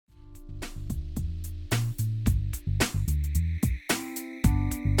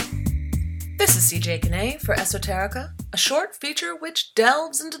This is CJ Kinney for Esoterica, a short feature which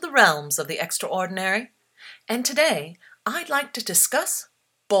delves into the realms of the extraordinary. And today, I'd like to discuss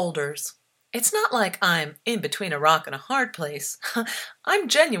boulders. It's not like I'm in between a rock and a hard place. I'm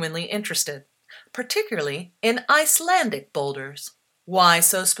genuinely interested, particularly in Icelandic boulders. Why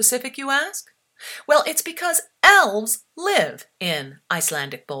so specific, you ask? Well, it's because elves live in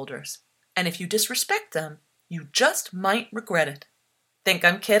Icelandic boulders. And if you disrespect them, you just might regret it. Think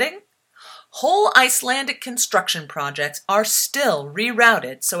I'm kidding? Whole Icelandic construction projects are still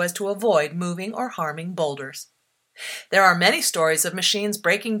rerouted so as to avoid moving or harming boulders. There are many stories of machines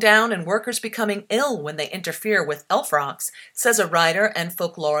breaking down and workers becoming ill when they interfere with elf rocks, says a writer and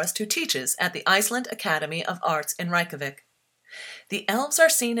folklorist who teaches at the Iceland Academy of Arts in Reykjavik. The elves are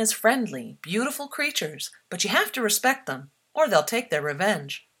seen as friendly, beautiful creatures, but you have to respect them, or they'll take their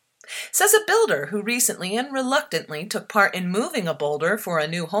revenge. Says a builder who recently and reluctantly took part in moving a boulder for a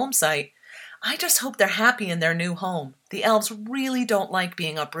new home site, "I just hope they're happy in their new home. The elves really don't like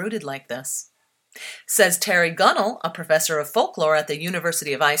being uprooted like this." Says Terry Gunnell, a professor of folklore at the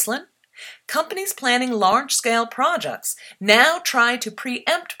University of Iceland, companies planning large-scale projects now try to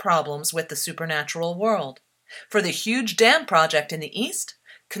preempt problems with the supernatural world. For the huge dam project in the east,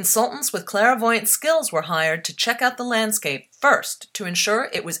 consultants with clairvoyant skills were hired to check out the landscape first to ensure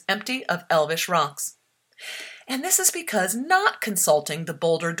it was empty of elvish rocks. And this is because not consulting the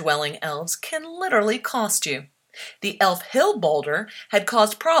boulder-dwelling elves can literally cost you. The Elf Hill boulder had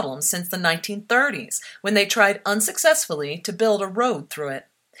caused problems since the 1930s when they tried unsuccessfully to build a road through it.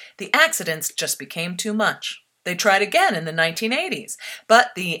 The accidents just became too much. They tried again in the 1980s,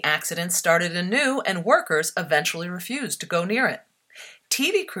 but the accidents started anew and workers eventually refused to go near it.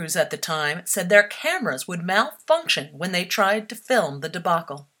 TV crews at the time said their cameras would malfunction when they tried to film the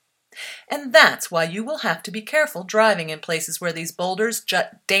debacle. And that's why you will have to be careful driving in places where these boulders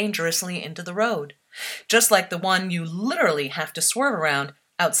jut dangerously into the road, just like the one you literally have to swerve around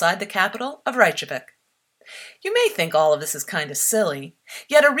outside the capital of Reykjavik. You may think all of this is kind of silly,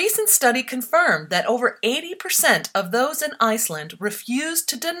 yet a recent study confirmed that over 80% of those in Iceland refused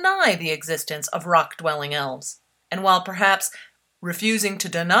to deny the existence of rock-dwelling elves. And while perhaps refusing to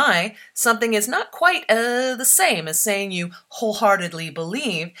deny something is not quite the same as saying you wholeheartedly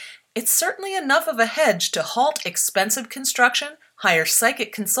believe, it's certainly enough of a hedge to halt expensive construction, hire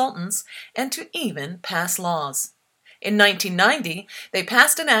psychic consultants, and to even pass laws. In 1990, they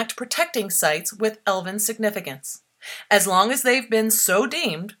passed an act protecting sites with elven significance. As long as they've been so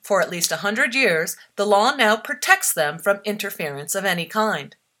deemed for at least 100 years, the law now protects them from interference of any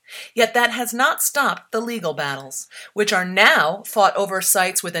kind. Yet that has not stopped the legal battles, which are now fought over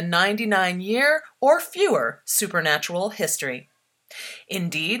sites with a 99-year or fewer supernatural history.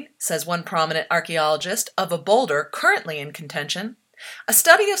 Indeed, says one prominent archaeologist of a boulder currently in contention, a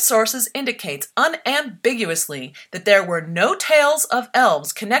study of sources indicates unambiguously that there were no tales of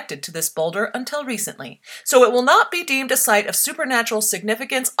elves connected to this boulder until recently, so it will not be deemed a site of supernatural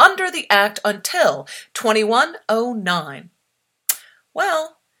significance under the Act until 2109.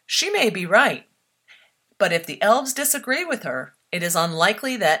 Well, she may be right, but if the elves disagree with her, it is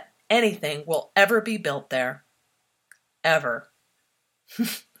unlikely that anything will ever be built there. Ever.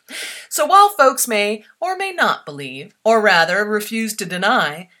 So while folks may or may not believe, or rather refuse to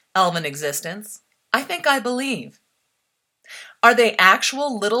deny, elven existence, I think I believe. Are they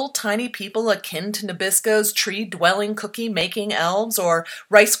actual little tiny people akin to Nabisco's tree-dwelling cookie-making elves or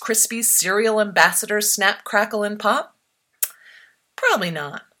Rice Krispies cereal ambassadors Snap, Crackle, and Pop? Probably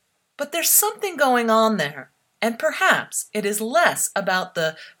not. But there's something going on there, and perhaps it is less about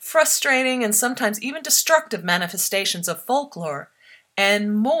the frustrating and sometimes even destructive manifestations of folklore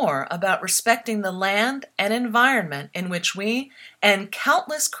and more about respecting the land and environment in which we and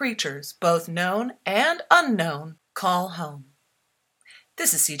countless creatures, both known and unknown, call home.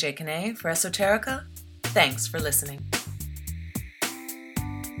 This is CJ Kinney for Esoterica. Thanks for listening.